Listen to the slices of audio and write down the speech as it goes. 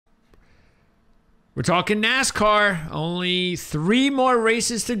We're talking NASCAR. Only 3 more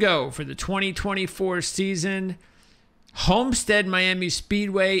races to go for the 2024 season. Homestead Miami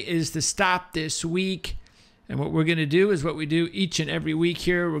Speedway is the stop this week. And what we're going to do is what we do each and every week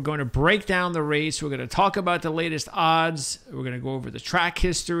here. We're going to break down the race. We're going to talk about the latest odds. We're going to go over the track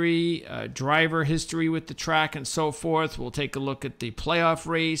history, driver history with the track, and so forth. We'll take a look at the playoff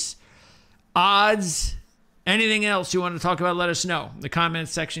race, odds. Anything else you want to talk about, let us know in the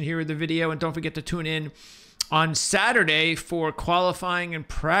comments section here of the video. And don't forget to tune in on Saturday for qualifying and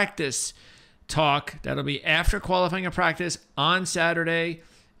practice talk. That'll be after qualifying and practice on Saturday.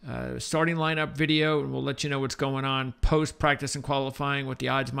 Starting lineup video, and we'll let you know what's going on post-practice and qualifying, what the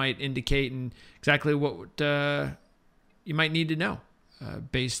odds might indicate, and exactly what you might need to know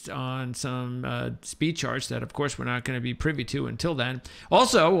based on some speed charts that, of course, we're not going to be privy to until then.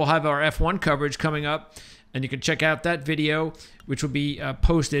 Also, we'll have our F1 coverage coming up, and you can check out that video, which will be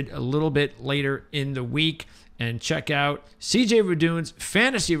posted a little bit later in the week. And check out CJ Radoon's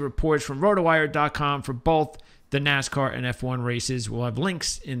fantasy reports from rotowire.com for both the NASCAR and F1 races. We'll have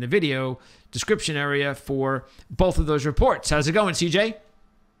links in the video description area for both of those reports. How's it going, CJ?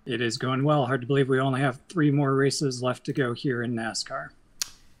 It is going well. Hard to believe we only have 3 more races left to go here in NASCAR.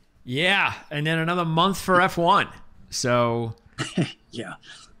 Yeah, and then another month for F1. So yeah,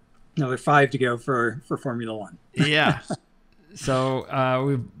 another 5 to go for Formula One. Yeah.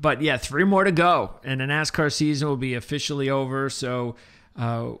 So, but yeah, 3 more to go, and the NASCAR season will be officially over. So,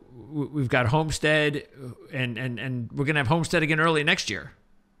 we've got Homestead, and we're gonna have Homestead again early next year.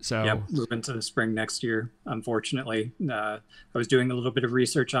 So, yep, moving to the spring next year. Unfortunately, I was doing a little bit of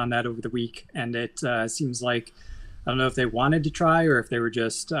research on that over the week, and it seems like I don't know if they wanted to try or if they were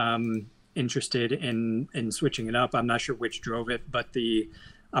just interested in switching it up. I'm not sure which drove it, but the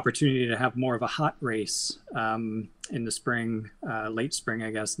opportunity to have more of a hot race in the spring, late spring,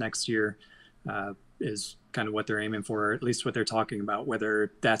 I guess, next year is kind of what they're aiming for, or at least what they're talking about.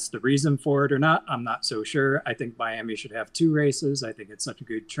 Whether that's the reason for it or not, I'm not so sure. I think Miami should have 2 races. I think it's such a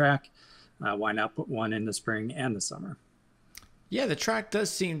good track. Why not put one in the spring and the summer? Yeah, the track does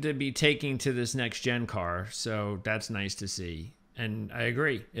seem to be taking to this next-gen car, so that's nice to see. And I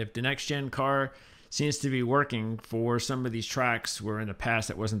agree. If the next-gen car seems to be working for some of these tracks where in the past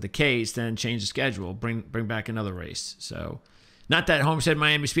that wasn't the case, then change the schedule, bring back another race. So not that Homestead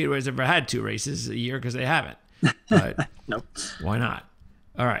Miami Speedway has ever had 2 races a year, because they haven't, but nope. Why not?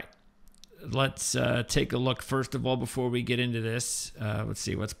 All right, let's take a look first of all before we get into this. Let's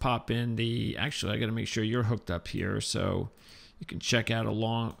see, let's pop in the, actually I got to make sure you're hooked up here so you can check out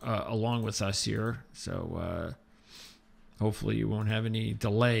along with us here. So hopefully you won't have any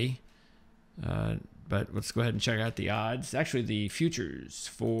delay. But let's go ahead and check out the odds. Actually, the futures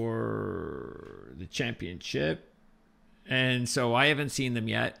for the championship. And so I haven't seen them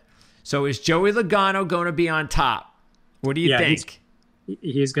yet. So is Joey Logano going to be on top? What do you think?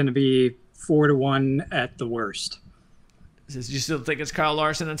 He's going to be 4-1 at the worst. Do you still think it's Kyle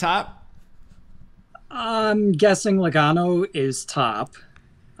Larson on top? I'm guessing Logano is top.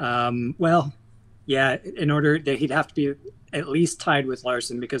 Well, yeah, in order that he'd have to be at least tied with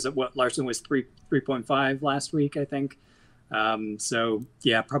Larson, because of what Larson was 3.5 last week, I think. So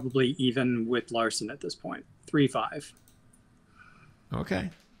yeah, probably even with Larson at this point, 3.5. Okay,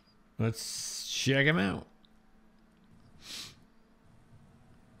 let's check him out.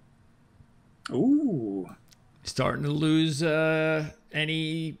 Ooh, starting to lose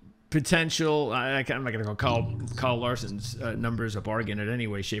any potential. I'm not going to go call Larson's numbers a bargain in any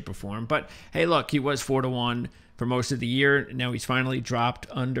way, shape, or form. But hey, look, he was 4-1 for most of the year. Now he's finally dropped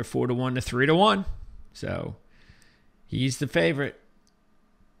under 4-1 to 3-1. So he's the favorite.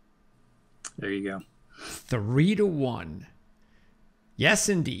 There you go. 3-1. Yes,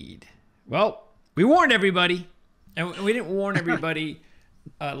 indeed. Well, we warned everybody, and we didn't warn everybody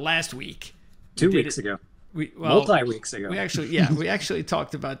last week. 2 weeks ago. Multi-weeks ago. We actually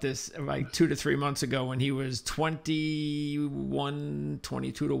talked about this like 2 to 3 months ago when he was 22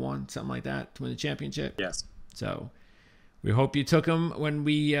 to 1, something like that, to win the championship. Yes. So we hope you took him when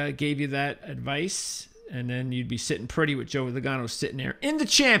we gave you that advice, and then you'd be sitting pretty with Joey Logano sitting there in the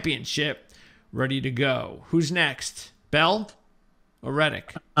championship, ready to go. Who's next? Bell or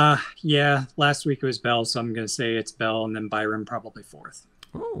Reddick? Yeah, last week it was Bell, so I'm going to say it's Bell, and then Byron probably 4th.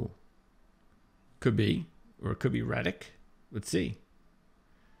 Oh, could be. Or it could be Reddick. Let's see.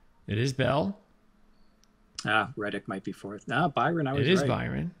 It is Bell. Reddick might be 4th. Byron, I was right. It is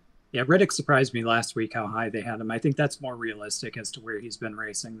Byron. Yeah, Reddick surprised me last week how high they had him. I think that's more realistic as to where he's been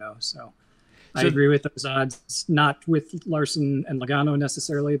racing, though. So I agree with those odds. Not with Larson and Logano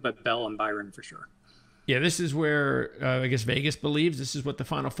necessarily, but Bell and Byron for sure. Yeah, this is where I guess Vegas believes this is what the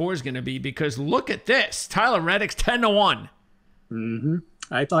Final Four is going to be, because look at this. Tyler Reddick's 10-1. Mm-hmm.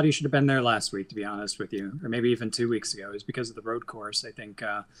 I thought he should have been there last week, to be honest with you, or maybe even 2 weeks ago. It was because of the road course. I think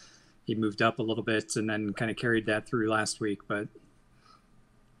he moved up a little bit and then kind of carried that through last week. But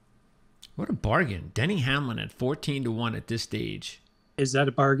what a bargain. Denny Hamlin at 14-1 at this stage. Is that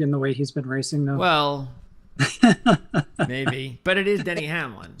a bargain the way he's been racing, though? Well, maybe. But it is Denny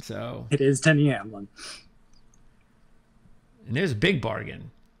Hamlin, so. It is Denny Hamlin. And there's a big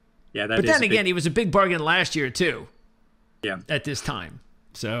bargain. Yeah, that but is then again, he was a big bargain last year, too. Yeah. At this time.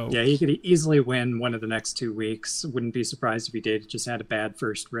 So yeah, he could easily win one of the next 2 weeks. Wouldn't be surprised if he did. Just had a bad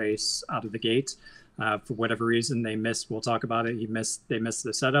first race out of the gate. For whatever reason, they missed. We'll talk about it. They missed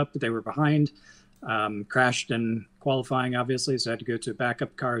the setup. They were behind. Crashed in qualifying, obviously, so had to go to a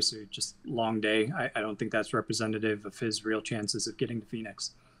backup car. So just long day. I don't think that's representative of his real chances of getting to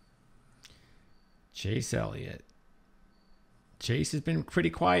Phoenix. Chase Elliott. Chase has been pretty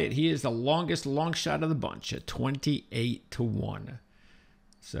quiet. He is the longest long shot of the bunch at 28-1.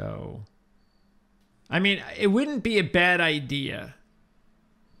 So, I mean, it wouldn't be a bad idea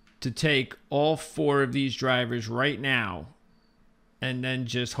to take all 4 of these drivers right now and then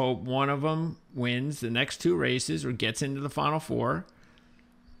just hope one of them wins the next 2 races or gets into the Final Four,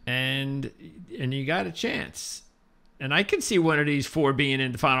 and you got a chance. And I can see one of these 4 being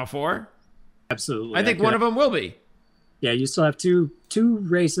in the Final Four. Absolutely. I think one of them will be. Yeah, you still have two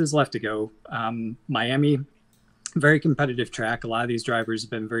races left to go. Miami, very competitive track. A lot of these drivers have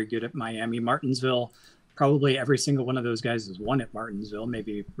been very good at Miami. Martinsville, probably every single one of those guys has won at Martinsville.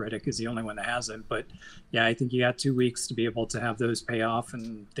 Maybe Reddick is the only one that hasn't. But yeah, I think you got 2 weeks to be able to have those pay off,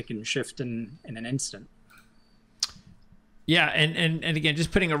 and they can shift in an instant. Yeah, and again,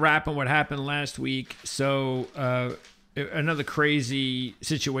 just putting a wrap on what happened last week. So another crazy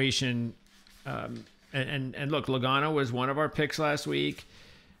situation. And look, Logano was one of our picks last week,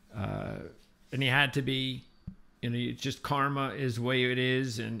 and he had to be. It's just karma is the way it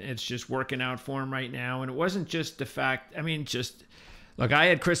is, and it's just working out for him right now. And it wasn't just the fact. I mean, just look, I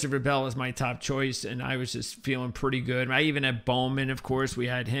had Christopher Bell as my top choice, and I was just feeling pretty good. I even had Bowman, of course. We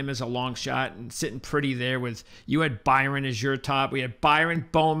had him as a long shot and sitting pretty there with. You had Byron as your top. We had Byron,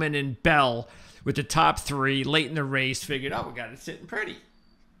 Bowman, and Bell with the top 3 late in the race. Figured, we got it sitting pretty.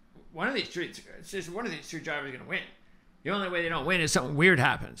 One of these three drivers are going to win. The only way they don't win is something weird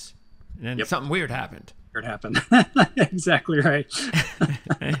happens. And then something weird happened. Weird happened. Exactly right.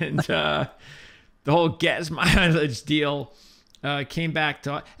 And the whole gas mileage deal came back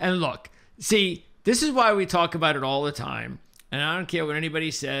to... And look, see, this is why we talk about it all the time. And I don't care what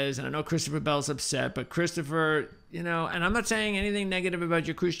anybody says. And I know Christopher Bell's upset. But Christopher, and I'm not saying anything negative about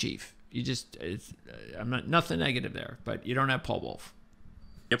your crew chief. I'm not nothing negative there. But you don't have Paul Wolf.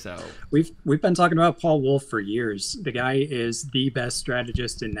 Yep. So we've been talking about Paul Wolf for years. The guy is the best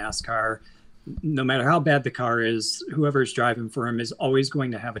strategist in NASCAR. No matter how bad the car is, whoever's driving for him is always going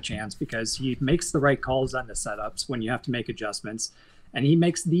to have a chance because he makes the right calls on the setups when you have to make adjustments, and he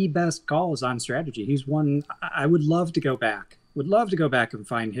makes the best calls on strategy. He's won. I would love to go back. And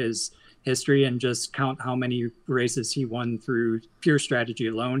find his history and just count how many races he won through pure strategy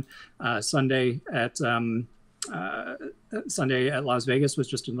alone. Sunday at Las Vegas was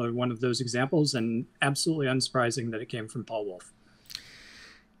just another one of those examples, and absolutely unsurprising that it came from Paul Wolf.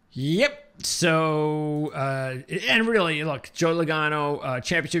 Yep. So, and really, look, Joe Logano,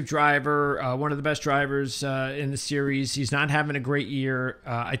 championship driver, one of the best drivers in the series. He's not having a great year.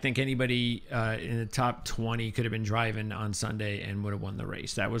 I think anybody in the top 20 could have been driving on Sunday and would have won the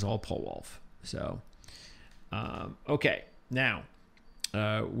race. That was all Paul Wolf. So, okay. Now,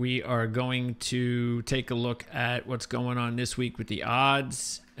 we are going to take a look at what's going on this week with the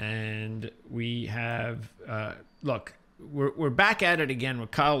odds. And we have, look, we're back at it again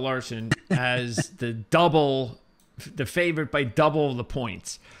with Kyle Larson as the favorite by double the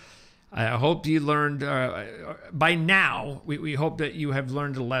points. I hope you learned by now. We hope that you have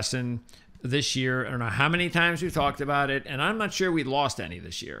learned a lesson this year. I don't know how many times we've talked about it, and I'm not sure we lost any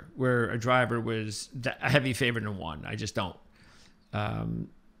this year where a driver was a heavy favorite and won. I just don't.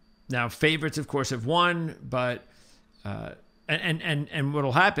 Now favorites, of course, have won, but and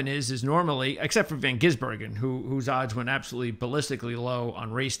what'll happen is normally, except for Van Gisbergen, whose odds went absolutely ballistically low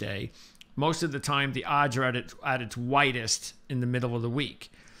on race day, most of the time the odds are at its widest in the middle of the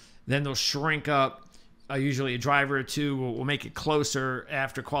week. Then they'll shrink up. Usually a driver or two will make it closer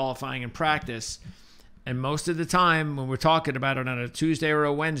after qualifying and practice. And most of the time when we're talking about it on a Tuesday or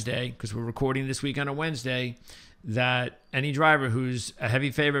a Wednesday, because we're recording this week on a Wednesday, that any driver who's a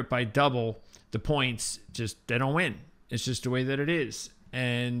heavy favorite by double the points, they don't win. It's just the way that it is.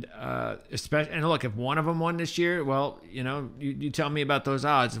 And especially, and look, if one of them won this year, well, you tell me about those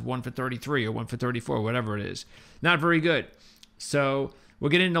odds of 1 for 33 or 1 for 34, whatever it is. Not very good. So we'll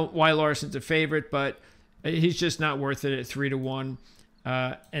get into why Larson's a favorite, but he's just not worth it at 3-1.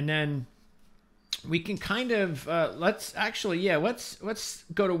 And then we can kind of let's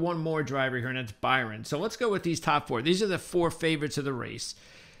go to one more driver here, and that's Byron. So let's go with these top four. These are the four favorites of the race.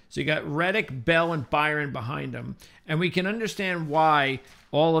 So you got Reddick, Bell, and Byron behind them. And we can understand why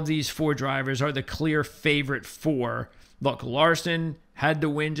all of these four drivers are the clear favorite four. Look, Larson had the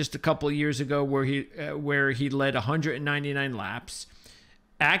win just a couple of years ago where he led 199 laps.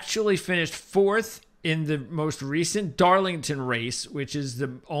 Actually finished fourth in the most recent Darlington race, which is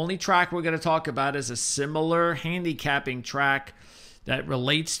the only track we're going to talk about as a similar handicapping track that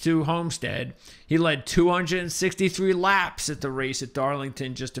relates to Homestead. He led 263 laps at the race at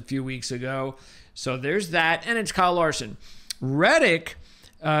Darlington just a few weeks ago. So there's that, and it's Kyle Larson. Reddick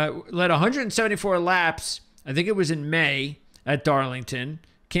led 174 laps, I think it was in May at Darlington.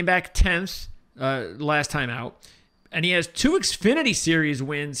 Came back 10th last time out. And he has 2 Xfinity Series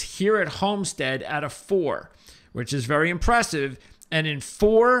wins here at Homestead out of 4, which is very impressive. And in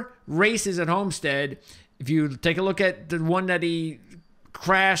 4 races at Homestead, if you take a look at the one that he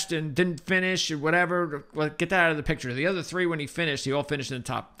crashed and didn't finish or whatever, well, get that out of the picture. The other 3, when he finished, he all finished in the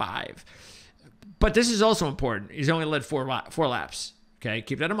top 5. But this is also important. He's only led 4 laps. Okay,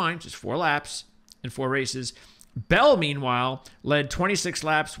 keep that in mind. Just 4 laps in 4 races. Bell, meanwhile, led 26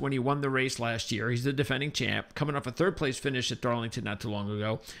 laps when he won the race last year. He's the defending champ, coming off a 3rd-place finish at Darlington not too long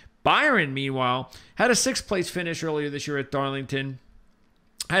ago. Byron, meanwhile, had a 6th-place finish earlier this year at Darlington.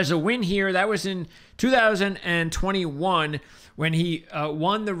 Has a win here. That was in 2021 when he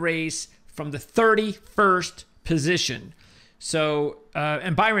won the race from the 31st position. So,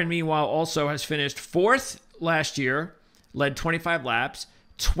 and Byron, meanwhile, also has finished 4th last year, led 25 laps.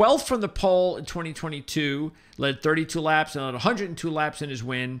 12th from the pole in 2022, led 32 laps and led 102 laps in his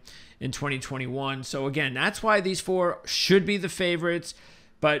win in 2021. So again, that's why these 4 should be the favorites.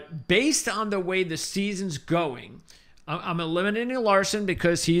 But based on the way the season's going, I'm eliminating Larson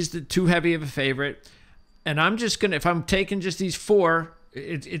because he's too heavy of a favorite. And I'm just going to, if I'm taking just these 4,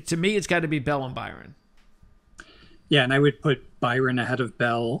 to me, it's got to be Bell and Byron. Yeah, and I would put Byron ahead of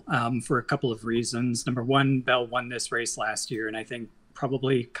Bell for a couple of reasons. Number one, Bell won this race last year, and I think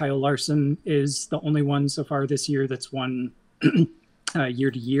probably Kyle Larson is the only one so far this year that's won year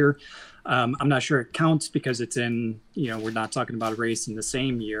to year. I'm not sure it counts because it's in, we're not talking about a race in the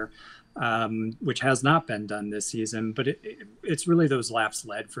same year, which has not been done this season, but it's really those laps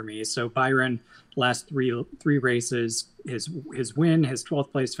led for me. So Byron, last three races, his win, his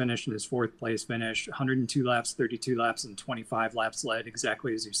 12th place finish, and his 4th place finish, 102 laps, 32 laps, and 25 laps led,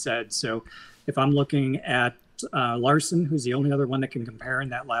 exactly as you said. So if I'm looking at Larson, who's the only other one that can compare in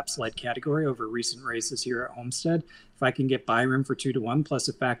that laps led category over recent races here at Homestead, if I can get Byron for 2-1, plus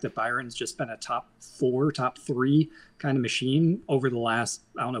the fact that Byron's just been a top 4, top 3 kind of machine over the last,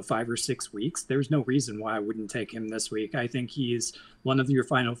 5 or 6 weeks, there's no reason why I wouldn't take him this week. I think he's one of your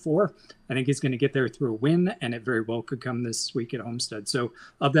final 4. I think he's going to get there through a win, and it very well could come this week at Homestead. So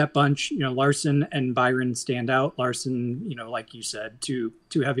of that bunch, Larson and Byron stand out. Larson, like you said, too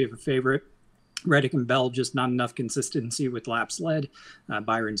heavy of a favorite. Reddick and Bell, just not enough consistency with laps led.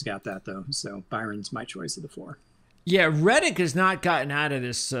 Byron's got that, though. So Byron's my choice of the 4. Yeah, Reddick has not gotten out of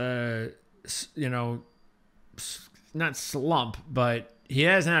this, not slump, but he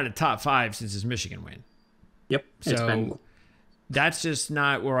hasn't had a top 5 since his Michigan win. Yep. So that's just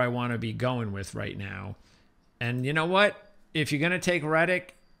not where I want to be going with right now. And you know what? If you're going to take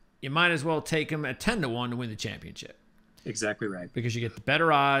Reddick, you might as well take him at 10-1 to win the championship. Exactly right. Because you get the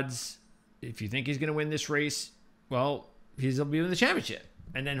better odds. If you think he's going to win this race, well, he'll be in the championship,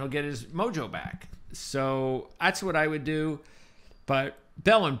 and then he'll get his mojo back. So that's what I would do. But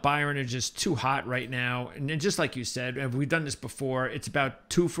Bell and Byron are just too hot right now. And just like you said, we've done this before, it's about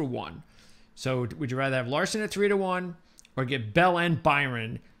 2 for 1. So would you rather have Larson at 3-1 or get Bell and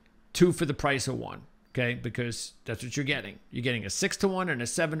Byron 2 for the price of 1? Okay, because that's what you're getting. You're getting a 6-1 and a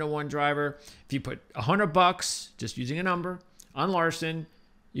 7-1 driver. If you put $100, just using a number, on Larson,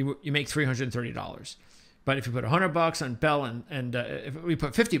 you make $330. But if you put $100 on Bell and if we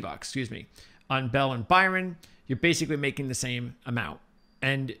put $50, on Bell and Byron, you're basically making the same amount,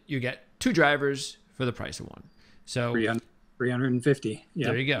 and you get 2 drivers for the price of 1. So 350. Yep.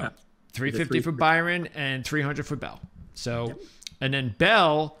 There you go. 350 for Byron and 300 for Bell. So, and then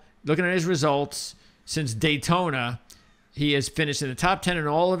Bell, looking at his results since Daytona, he has finished in the top 10 in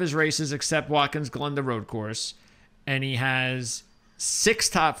all of his races except Watkins Glen, the road course, and he has 6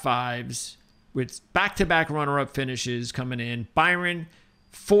 top 5s with back-to-back runner-up finishes coming in. Byron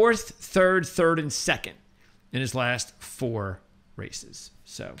fourth, third, third, and second in his last 4 races.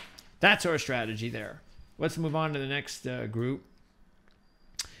 So that's our strategy there. Let's move on to the next group.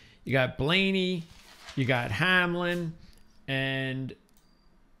 You got Blaney, you got Hamlin, and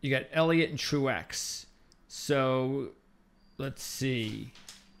you got Elliott and Truex. So let's see.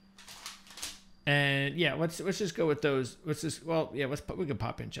 And yeah, let's just go with those. We can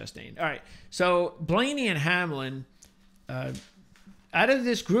pop in Chastain. All right. So Blaney and Hamlin, out of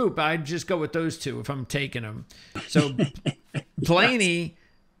this group, I'd just go with those two if I'm taking them. So Blaney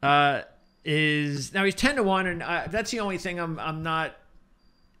is now he's 10-1, and that's the only thing I'm not.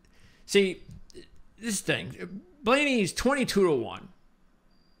 See, this thing, Blaney's 22-1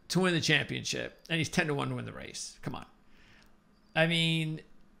 to win the championship, and he's 10-1 to win the race. Come on. I mean,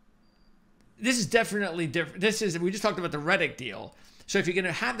 this is definitely different. We just talked about the Reddick deal. So if you're going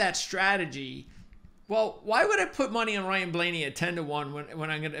to have that strategy, well, why would I put money on Ryan Blaney at 10-1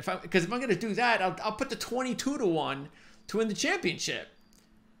 when I'm going to, because if I'm going to do that, I'll put the 22-1 to win the championship.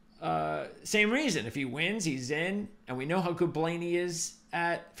 Same reason. If he wins, he's in, and we know how good Blaney is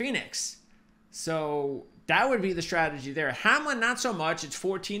at Phoenix. So that would be the strategy there. Hamlin, not so much. It's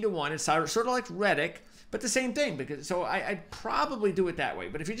 14-1. It's sort of like Reddick, but the same thing. I'd probably do it that way.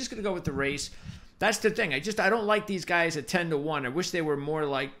 But if you're just going to go with the race, that's the thing. I don't like these guys at 10-1. I wish they were more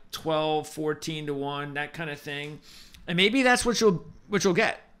like 12, 14-1, that kind of thing. And maybe that's what you'll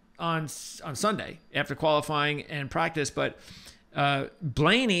get on Sunday after qualifying and practice. But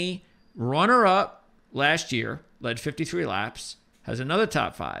Blaney, runner-up last year, led 53 laps, has another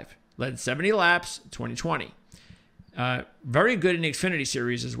top 5, led 70 laps 2020. Very good in the Xfinity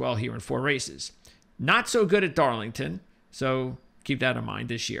Series as well here in 4 races. Not so good at Darlington, so keep that in mind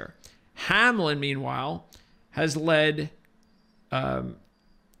this year. Hamlin, meanwhile, has led,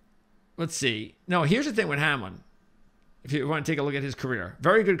 let's see. No, here's the thing with Hamlin. If you want to take a look at his career,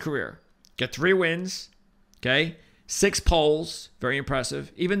 very good career. Got 3 wins, okay? 6 poles, very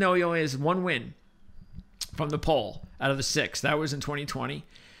impressive, even though he only has 1 win from the pole out of the 6. That was in 2020.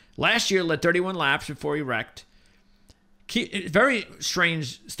 Last year, led 31 laps before he wrecked. Very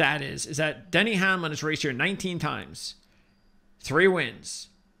strange stat is that Denny Hamlin has raced here 19 times, 3 wins.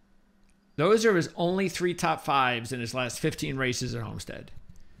 Those are his only 3 top 5s in his last 15 races at Homestead.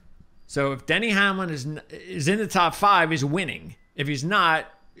 So if Denny Hamlin is in the top 5, he's winning. If he's not,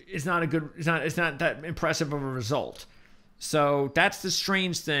 it's not that impressive of a result. So that's the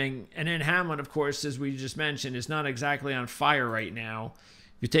strange thing. And then Hamlin, of course, as we just mentioned, is not exactly on fire right now.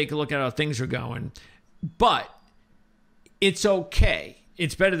 You take a look at how things are going, but it's okay.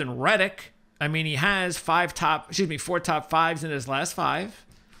 It's better than Reddick. I mean, he has 4 top 5s in his last 5.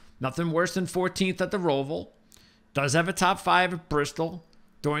 Nothing worse than 14th at the Roval. Does have a top 5 at Bristol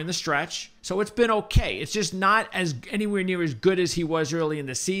during the stretch. So it's been okay. It's just not anywhere near as good as he was early in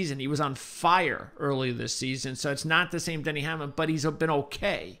the season. He was on fire early this season. So it's not the same Denny Hamlin, but he's been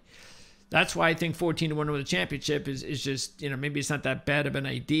okay. That's why I think 14-1 to win the championship is just, maybe it's not that bad of an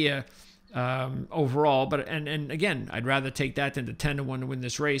idea overall. But and again, I'd rather take that than the 10-1 to win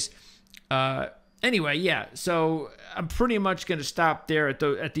this race. Anyway, yeah. So I'm pretty much going to stop there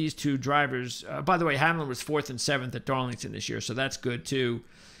at these 2 drivers. By the way, Hamlin was 4th and 7th at Darlington this year, so that's good too.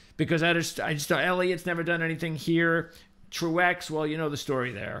 Because I just thought Elliott's never done anything here. Truex, well, you know the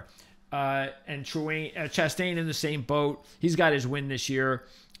story there. And Chastain in the same boat. He's got his win this year.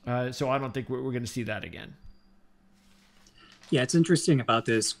 So I don't think we're going to see that again. Yeah, it's interesting about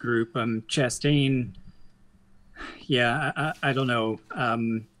this group. Chastain, yeah, I don't know.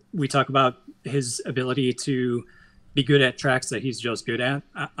 We talk about his ability to be good at tracks that he's just good at.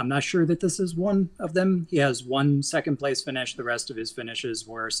 I'm not sure that this is one of them. He has 1 second-place finish. The rest of his finishes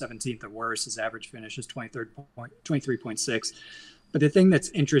were 17th or worse. His average finish is 23.6. But the thing that's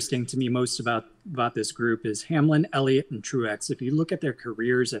interesting to me most about this group is Hamlin, Elliott, and Truex. If you look at their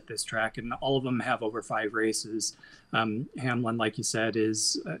careers at this track, and all of them have over 5 races, Hamlin, like you said,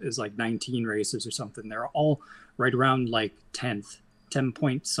 is like 19 races or something. They're all right around like 10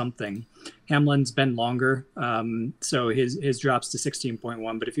 point something. Hamlin's been longer, so his drops to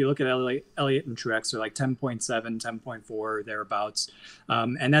 16.1. But if you look at Elliott and Truex, they're like 10.7, 10.4, thereabouts.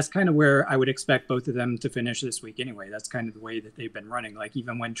 And that's kind of where I would expect both of them to finish this week anyway. That's kind of the way that they've been running. Like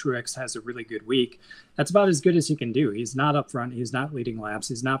even when Truex has a really good week, that's about as good as he can do. He's not up front. He's not leading laps.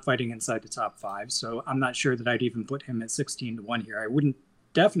 He's not fighting inside the top 5. So I'm not sure that I'd even put him at 16-1 here. I wouldn't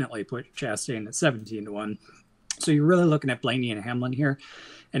definitely put Chastain at 17-1. So you're really looking at Blaney and Hamlin here.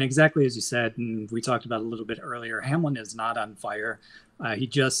 And exactly as you said, and we talked about a little bit earlier, Hamlin is not on fire. He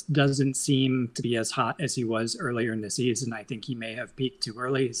just doesn't seem to be as hot as he was earlier in the season. I think he may have peaked too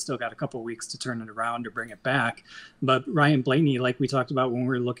early. He's still got a couple of weeks to turn it around or bring it back. But Ryan Blaney, like we talked about when we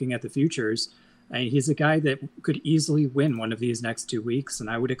were looking at the futures, he's a guy that could easily win one of these next 2 weeks, and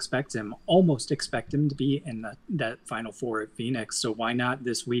I would almost expect him to be in that Final Four at Phoenix. So why not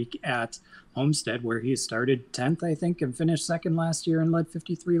this week at Homestead, where he started 10th, I think, and finished second last year and led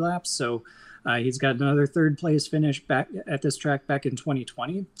 53 laps. So he's got another third place finish back at this track back in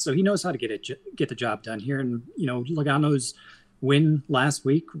 2020. So he knows how to get the job done here. And, Logano's win last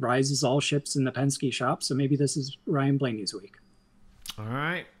week rises all ships in the Penske shop. So maybe this is Ryan Blaney's week. All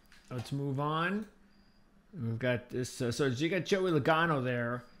right. Let's move on. We've got this. So you got Joey Logano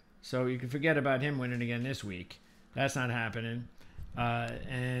there. So you can forget about him winning again this week. That's not happening.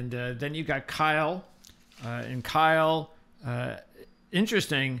 And then you got Kyle. And Kyle,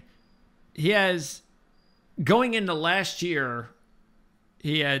 interesting. He has, going into last year,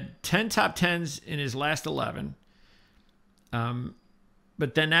 he had 10 top 10s in his last 11.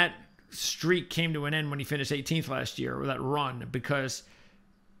 But then that streak came to an end when he finished 18th last year, or that run, because,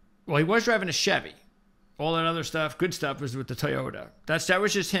 well, he was driving a Chevy. All that other stuff, good stuff, was with the Toyota. That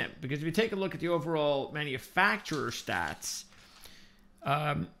was just him. Because if you take a look at the overall manufacturer stats,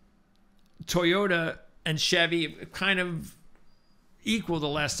 Toyota and Chevy kind of equal the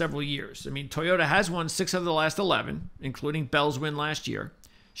last several years. I mean, Toyota has won 6 of the last 11, including Bell's win last year.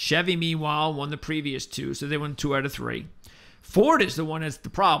 Chevy, meanwhile, won the previous 2, so they won 2 out of 3. Ford is the one that's the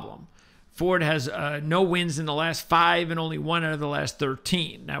problem. Ford has no wins in the last 5 and only 1 out of the last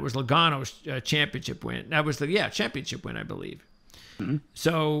 13. That was Logano's championship win. That was the championship win, I believe. Mm-hmm.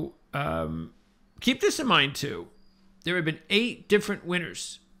 So keep this in mind, too. There have been 8 different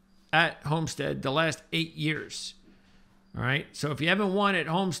winners at Homestead the last 8 years. All right. So if you haven't won at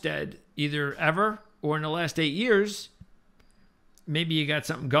Homestead either ever or in the last 8 years, maybe you got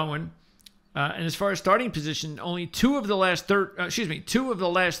something going. And as far as starting position, only 2 of the last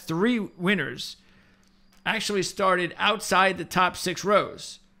 3 winners actually started outside the top 6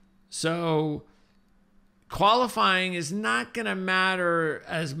 rows. So qualifying is not going to matter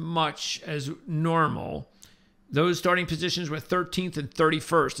as much as normal. Those starting positions were 13th and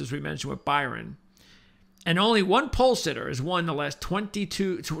 31st, as we mentioned with Byron. And only one pole sitter has won the last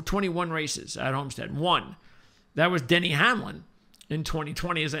 21 races at Homestead. One. That was Denny Hamlin in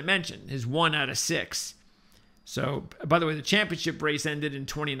 2020, as I mentioned. His 1 out of 6. So, by the way, the championship race ended in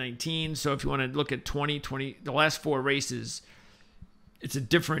 2019. So if you want to look at 2020, the last 4 races, it's a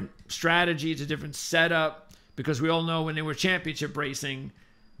different strategy. It's a different setup. Because we all know when they were championship racing,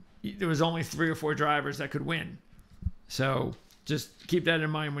 there was only 3 or 4 drivers that could win. So just keep that in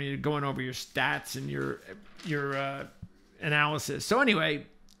mind when you're going over your stats and your analysis. So anyway,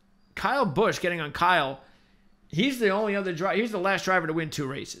 Kyle Busch, getting on Kyle, he's the only other driver. He's the last driver to win 2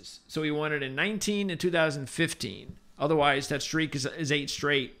 races. So he won it in 19 and 2015. Otherwise, that streak is 8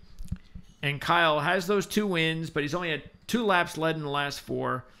 straight. And Kyle has those 2 wins, but he's only had 2 laps led in the last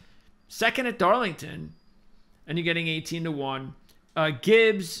 4. Second at Darlington, and you're getting 18-1.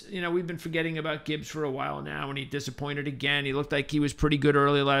 Gibbs, we've been forgetting about Gibbs for a while now, and he disappointed again. He looked like he was pretty good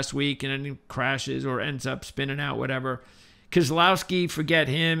early last week, and then he crashes or ends up spinning out, whatever. Keselowski, forget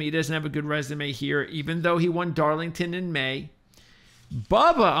him. He doesn't have a good resume here, even though he won Darlington in May.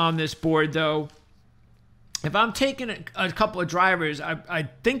 Bubba on this board, though, if I'm taking a couple of drivers,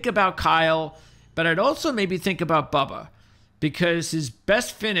 I'd think about Kyle, but I'd also maybe think about Bubba, because his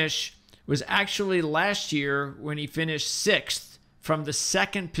best finish was actually last year when he finished 6th. From the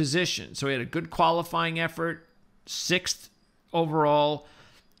 2nd position. So he had a good qualifying effort, 6th overall,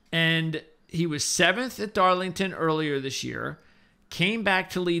 and he was 7th at Darlington earlier this year, came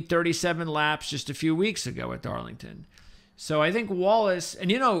back to lead 37 laps just a few weeks ago at Darlington. So I think Wallace,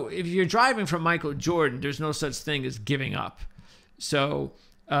 and if you're driving from Michael Jordan, there's no such thing as giving up. So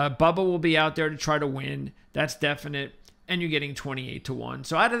Bubba will be out there to try to win. That's definite. And you're getting 28-1.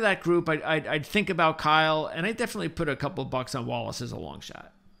 So out of that group, I'd think about Kyle, and I'd definitely put a couple bucks on Wallace as a long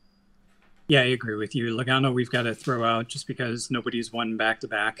shot. Yeah, I agree with you. Logano, we've got to throw out just because nobody's won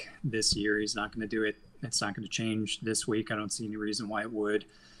back-to-back this year. He's not going to do it. It's not going to change this week. I don't see any reason why it would.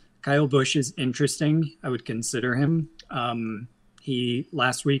 Kyle Busch is interesting. I would consider him. He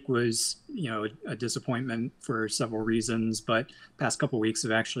last week was, a disappointment for several reasons, but past couple of weeks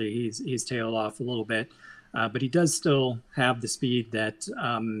have actually he's tailed off a little bit. But he does still have the speed that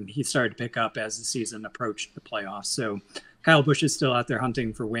he started to pick up as the season approached the playoffs. So Kyle Busch is still out there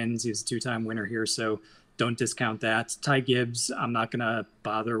hunting for wins. He's a 2-time winner here. So don't discount that. Ty Gibbs, I'm not going to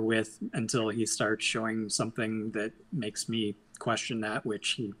bother with until he starts showing something that makes me question that,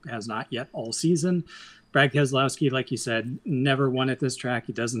 which he has not yet all season. Brad Keselowski, like you said, never won at this track.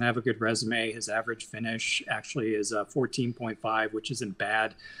 He doesn't have a good resume. His average finish actually is 14.5, which isn't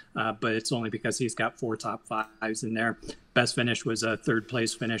bad, but it's only because he's got 4 top 5s in there. Best finish was a 3rd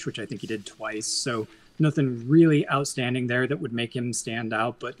place finish, which I think he did twice. So nothing really outstanding there that would make him stand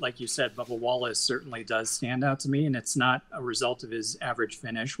out. But like you said, Bubba Wallace certainly does stand out to me, and it's not a result of his average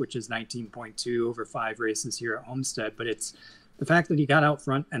finish, which is 19.2 over 5 races here at Homestead, but it's the fact that he got out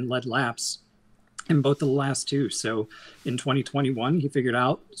front and led laps in both of the last 2. So in 2021, he figured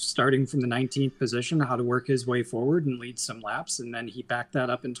out, starting from the 19th position, how to work his way forward and lead some laps. And then he backed that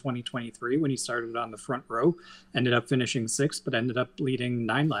up in 2023 when he started on the front row, ended up finishing 6th, but ended up leading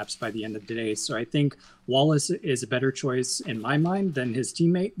 9 laps by the end of the day. So I think Wallace is a better choice in my mind than his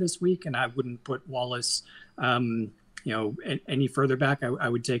teammate this week. And I wouldn't put Wallace, any further back. I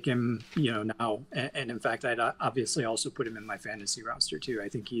would take him, now. And in fact, I'd obviously also put him in my fantasy roster too. I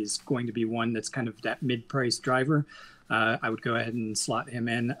think he's going to be one that's kind of that mid-price driver. I would go ahead and slot him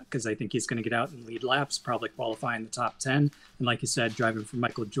in because I think he's going to get out and lead laps, probably qualify in the top 10. And like you said, driving for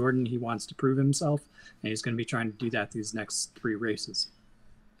Michael Jordan, he wants to prove himself, and he's going to be trying to do that these next 3 races.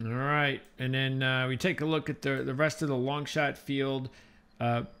 All right. And then we take a look at the rest of the long shot field.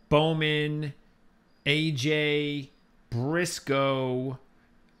 Bowman, AJ, Briscoe,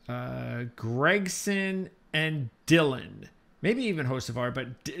 Gregson, and Dillon. Maybe even Hocevar, but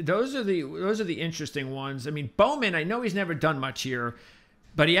those are the interesting ones. I mean, Bowman, I know he's never done much here,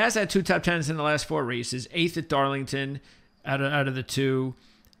 but he has had 2 top 10s in the last 4 races, 8th at Darlington out of the 2.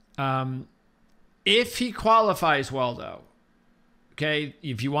 If he qualifies well, though, okay,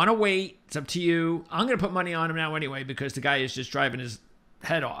 if you want to wait, it's up to you. I'm going to put money on him now anyway because the guy is just driving his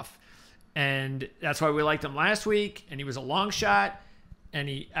head off. And that's why we liked him last week, and he was a long shot, and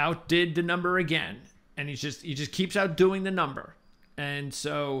he outdid the number again. And he just keeps outdoing the number. And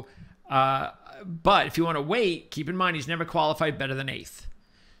so, but if you want to wait, keep in mind he's never qualified better than 8th.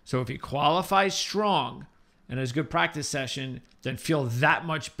 So if he qualifies strong and has a good practice session, then feel that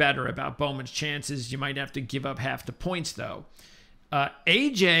much better about Bowman's chances. You might have to give up half the points, though.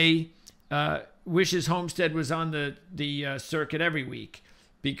 AJ wishes Homestead was on the circuit every week,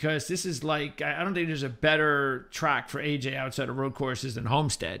 because this is like, I don't think there's a better track for AJ outside of road courses than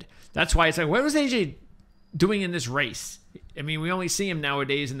Homestead. That's why it's like, what was AJ doing in this race? I mean, we only see him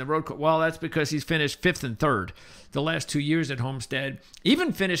nowadays in the road course. Well, that's because he's finished 5th and 3rd the last 2 years at Homestead.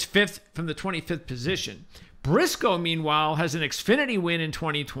 Even finished 5th from the 25th position. Briscoe, meanwhile, has an Xfinity win in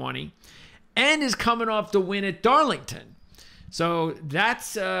 2020 and is coming off the win at Darlington. So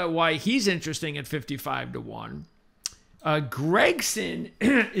that's why he's interesting at 55 to 1. Gregson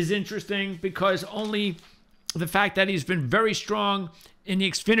is interesting because only the fact that he's been very strong in the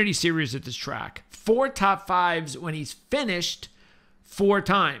Xfinity Series at this track. 4 top 5s when he's finished 4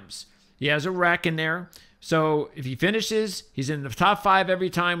 times. He has a wreck in there. So if he finishes, he's in the top 5 every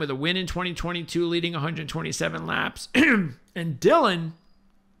time with a win in 2022, leading 127 laps. And Dillon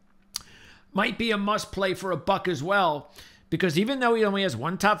might be a must play for a buck as well, because even though he only has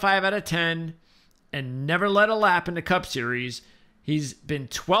 1 top 5 out of 10, and never led a lap in the Cup Series, he's been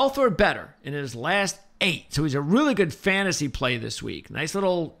 12th or better in his last 8. So he's a really good fantasy play this week. Nice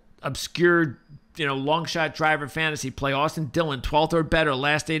little obscure, long shot driver fantasy play. Austin Dillon, 12th or better,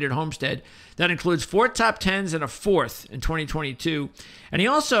 last 8 at Homestead. That includes 4 top 10s and a 4th in 2022. And he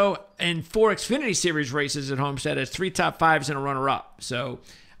also, in 4 Xfinity Series races at Homestead, has 3 top 5s and a runner-up. So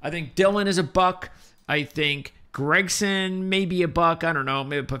I think Dillon is a buck. I think Gregson may be a buck. I don't know.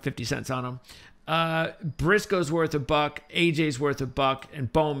 Maybe put 50 cents on him. Briscoe's worth a buck, AJ's worth a buck,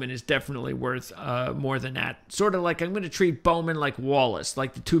 and Bowman is definitely worth more than that. Sort of like, I'm going to treat Bowman like Wallace,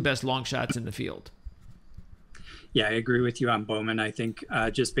 like the 2 best long shots in the field. Yeah, I agree with you on Bowman. I think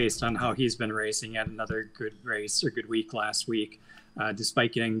just based on how he's been racing, had another good race or good week last week,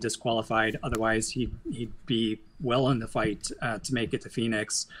 despite getting disqualified. Otherwise, he'd be well in the fight to make it to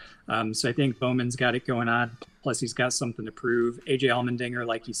Phoenix. So I think Bowman's got it going on. Plus, he's got something to prove. AJ Allmendinger,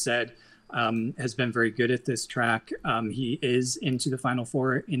 like you said, has been very good at this track. He is into the Final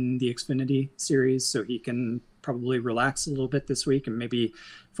 4 in the Xfinity Series, so he can probably relax a little bit this week and maybe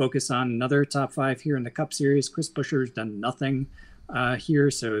focus on another top 5 here in the Cup Series. Chris Buescher's done nothing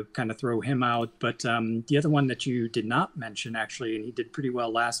here, so kind of throw him out. But the other one that you did not mention, actually, and he did pretty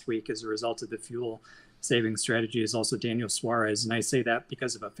well last week as a result of the fuel saving strategy, is also Daniel Suarez. And I say that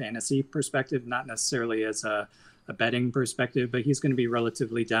because of a fantasy perspective, not necessarily as a a betting perspective, but he's going to be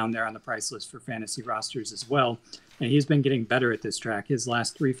relatively down there on the price list for fantasy rosters as well. And he's been getting better at this track. His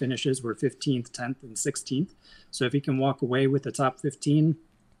last 3 finishes were 15th, 10th, and 16th. So if he can walk away with the top 15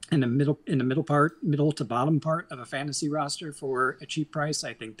 in the middle to bottom part of a fantasy roster for a cheap price,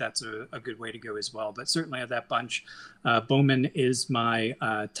 I think that's a good way to go as well. But certainly of that bunch, Bowman is my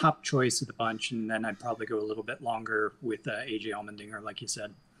top choice of the bunch, and then I'd probably go a little bit longer with AJ Allmendinger, like you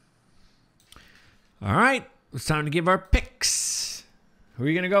said. All right, it's time to give our picks. Who are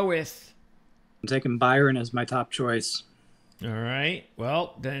you going to go with? I'm taking Byron as my top choice. All right,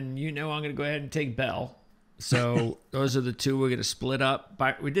 well, then I'm going to go ahead and take Bell. So those are the two we're going to split up.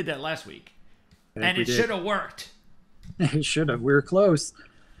 We did that last week, and it should have worked. It should have. We were close.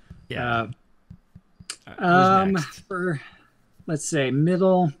 Yeah. For, let's say,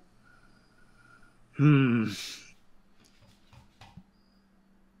 middle.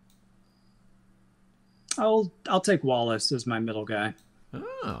 I'll take Wallace as my middle guy.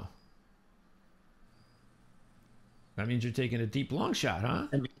 Oh. That means you're taking a deep long shot, huh?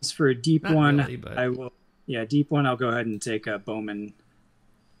 That means for a deep Not one, really, but... I will. Yeah, deep one. I'll go ahead and take Bowman.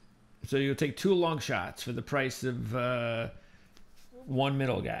 So you'll take 2 long shots for the price of 1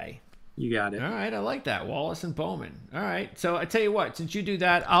 middle guy. You got it. All right, I like that. Wallace and Bowman. All right. So I tell you what, since you do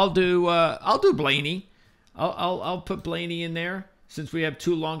that, I'll do Blaney. I'll put Blaney in there since we have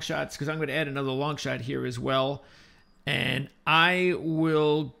 2 long shots, because I'm going to add another long shot here as well. And I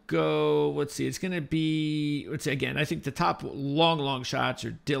will go, let's see, it's going to be, again, I think the top long shots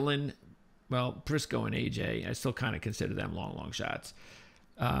are Dylan, Briscoe and AJ. I still kind of consider them long shots.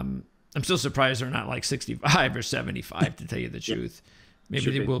 I'm still surprised they're not like 65 or 75, to tell you the truth.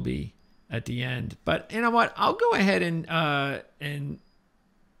 Maybe they will be at the end. But you know what? I'll go ahead and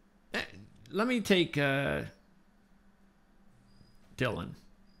let me take Dylan.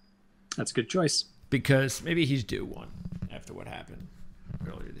 That's a good choice. Because maybe he's due one after what happened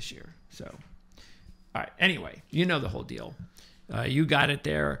earlier this year. So, all right. Anyway, you know the whole deal. You got it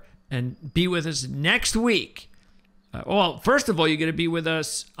there. And be with us next week. First of all, you're going to be with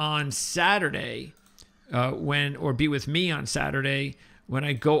us on Saturday or be with me on Saturday when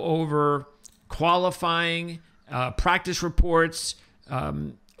I go over qualifying, practice reports.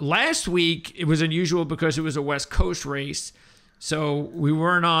 Last week, it was unusual because it was a West Coast race. So we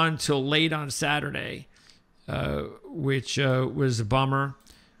weren't on till late on Saturday, which was a bummer.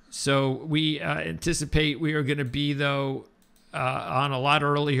 So we anticipate we are going to be, though, on a lot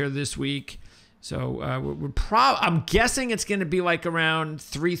earlier this week. So I'm guessing it's going to be like around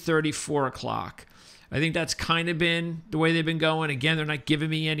 3:30, 4 o'clock. I think that's kind of been the way they've been going. Again, they're not giving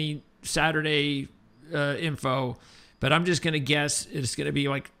me any Saturday info, but I'm just going to guess it's going to be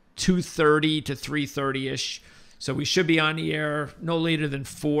like 2:30 to 3:30-ish. So we should be on the air no later than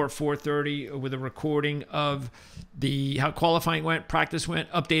 4:30 with a recording of how qualifying went, practice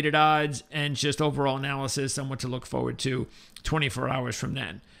went, updated odds, and just overall analysis on what to look forward to 24 hours from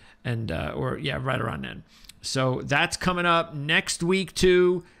then. And right around then. So that's coming up next week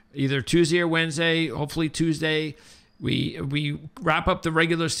too, either Tuesday or Wednesday, hopefully Tuesday. We wrap up the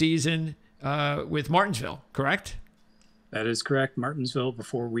regular season with Martinsville, correct? That is correct. Martinsville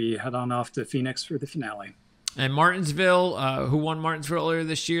before we head on off to Phoenix for the finale. And Martinsville, who won Martinsville earlier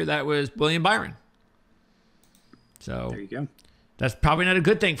this year, that was William Byron. So there you go. That's probably not a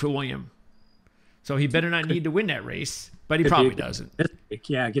good thing for William. So he better not need to win that race, but he probably doesn't.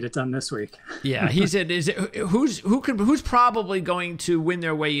 Yeah, get it done this week. Yeah, who's probably going to win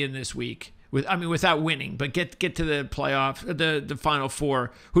their way in this week? Without winning, but get to the playoff, the Final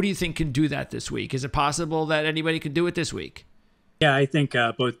Four. Who do you think can do that this week? Is it possible that anybody can do it this week? Yeah, I think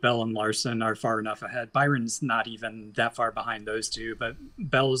both Bell and Larson are far enough ahead. Byron's not even that far behind those two, but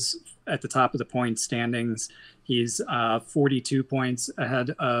Bell's at the top of the points standings. He's 42 points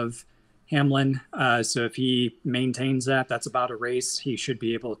ahead of Hamlin. So if he maintains that, that's about a race. He should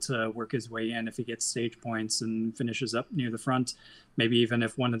be able to work his way in if he gets stage points and finishes up near the front. Maybe even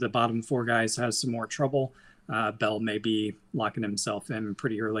if one of the bottom 4 guys has some more trouble, Bell may be locking himself in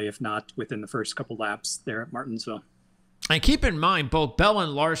pretty early, if not within the first couple laps there at Martinsville. And keep in mind, both Bell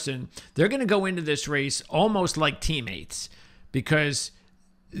and Larson, they're going to go into this race almost like teammates, because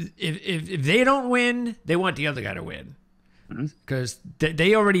if they don't win, they want the other guy to win, because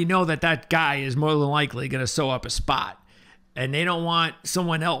they already know that guy is more than likely going to sew up a spot, and they don't want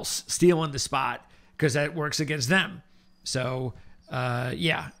someone else stealing the spot because that works against them. So, but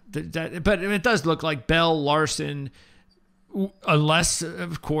it does look like Bell, Larson, unless,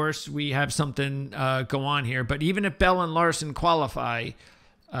 of course, we have something go on here. But even if Bell and Larson qualify,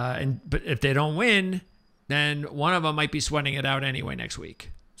 but if they don't win, then one of them might be sweating it out anyway next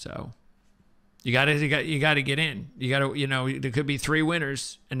week. So You got to get in. You got to, there could be 3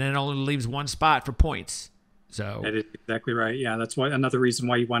 winners, and then it only leaves 1 spot for points. So that is exactly right. Yeah, that's another reason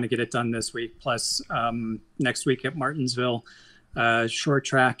why you want to get it done this week. Plus, next week at Martinsville, short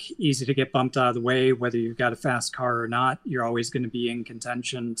track, easy to get bumped out of the way. Whether you've got a fast car or not, you're always going to be in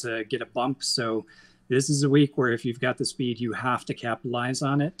contention to get a bump. So this is a week where if you've got the speed, you have to capitalize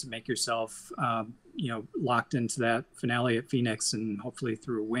on it to make yourself, locked into that finale at Phoenix and hopefully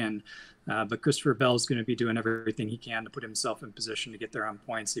through a win. But Christopher Bell is going to be doing everything he can to put himself in position to get there on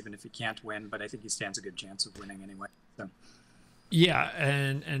points, even if he can't win. But I think he stands a good chance of winning anyway. So. Yeah,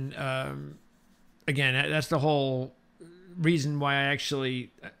 and again, that's the whole reason why I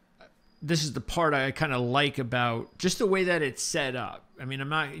actually. This is the part I kind of like about just the way that it's set up. I mean,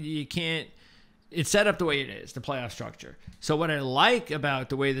 it's set up the way it is, the playoff structure. So what I like about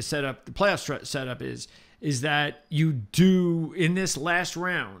the way the playoff setup is that you do in this last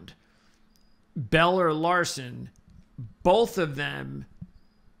round, Bell or Larson, one of them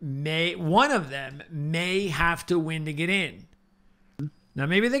may have to win to get in. Now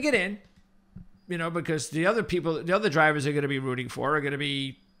maybe they get in, because the other drivers are going to be rooting for are going to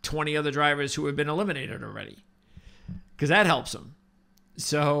be 20 other drivers who have been eliminated already, because that helps them.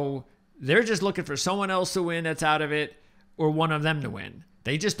 So they're just looking for someone else to win that's out of it, or one of them to win.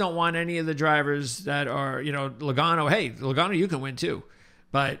 They just don't want any of the drivers that are, Logano. Hey, Logano, you can win too.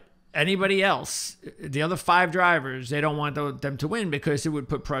 But anybody else, the other 5 drivers, they don't want them to win because it would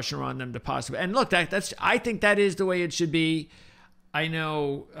put pressure on them to possibly. And look, I think that is the way it should be. I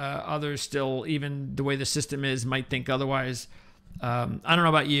know others still, even the way the system is, might think otherwise. I don't know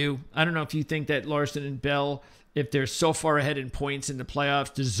about you. I don't know if you think that Larson and Bell, if they're so far ahead in points in the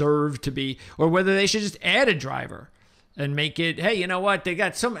playoffs, deserve to be, or whether they should just add a driver and make it, hey, you know what? They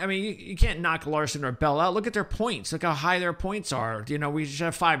got some, I mean, you can't knock Larson or Bell out. Look at their points. Look how high their points are. We should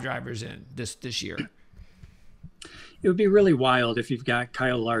have 5 drivers in this year. It would be really wild if you've got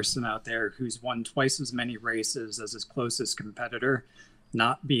Kyle Larson out there who's won twice as many races as his closest competitor,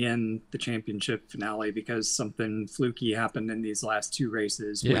 not be in the championship finale because something fluky happened in these last 2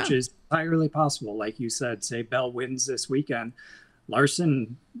 races, which is entirely possible. Like you said, say Bell wins this weekend,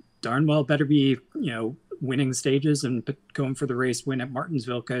 Larson darn well better be, winning stages and going for the race win at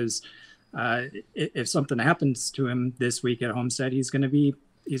Martinsville, because if something happens to him this week at Homestead, he's going to be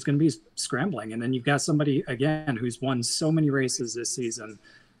scrambling. And then you've got somebody again who's won so many races this season.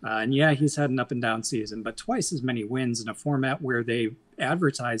 And he's had an up and down season, but twice as many wins in a format where they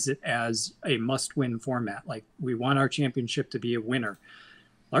advertise it as a must-win format. Like, we want our championship to be a winner.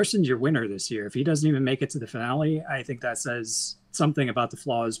 Larson's your winner this year. If he doesn't even make it to the finale, I think that says something about the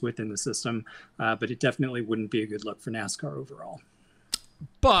flaws within the system, but it definitely wouldn't be a good look for NASCAR overall.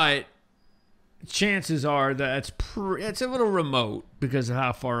 But chances are that it's a little remote because of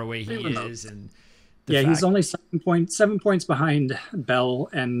how far away he is, and he's only 7 points behind Bell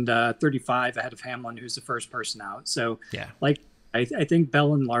and 35 ahead of Hamlin, who's the first person out. So I think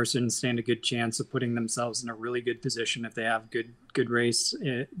Bell and Larson stand a good chance of putting themselves in a really good position if they have good race,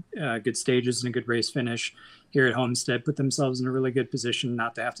 good stages and a good race finish here at Homestead. Put themselves in a really good position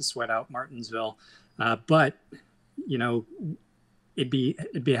not to have to sweat out Martinsville. But it'd be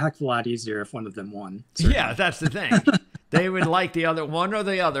a heck of a lot easier if one of them won. Certainly. Yeah, that's the thing. They would like the other one or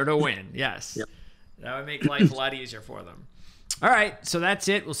the other to win. Yes. Yep. That would make life a lot easier for them. All right, so that's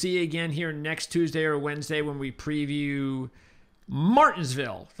it. We'll see you again here next Tuesday or Wednesday when we preview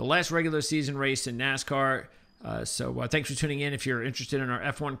Martinsville, the last regular season race in NASCAR. So thanks for tuning in. If you're interested in our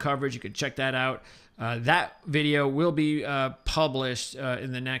F1 coverage, you can check that out. That video will be published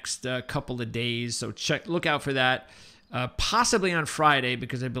in the next couple of days, so look out for that. Possibly on Friday,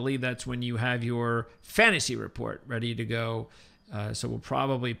 because I believe that's when you have your fantasy report ready to go. So we'll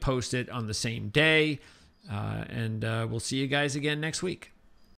probably post it on the same day, and we'll see you guys again next week.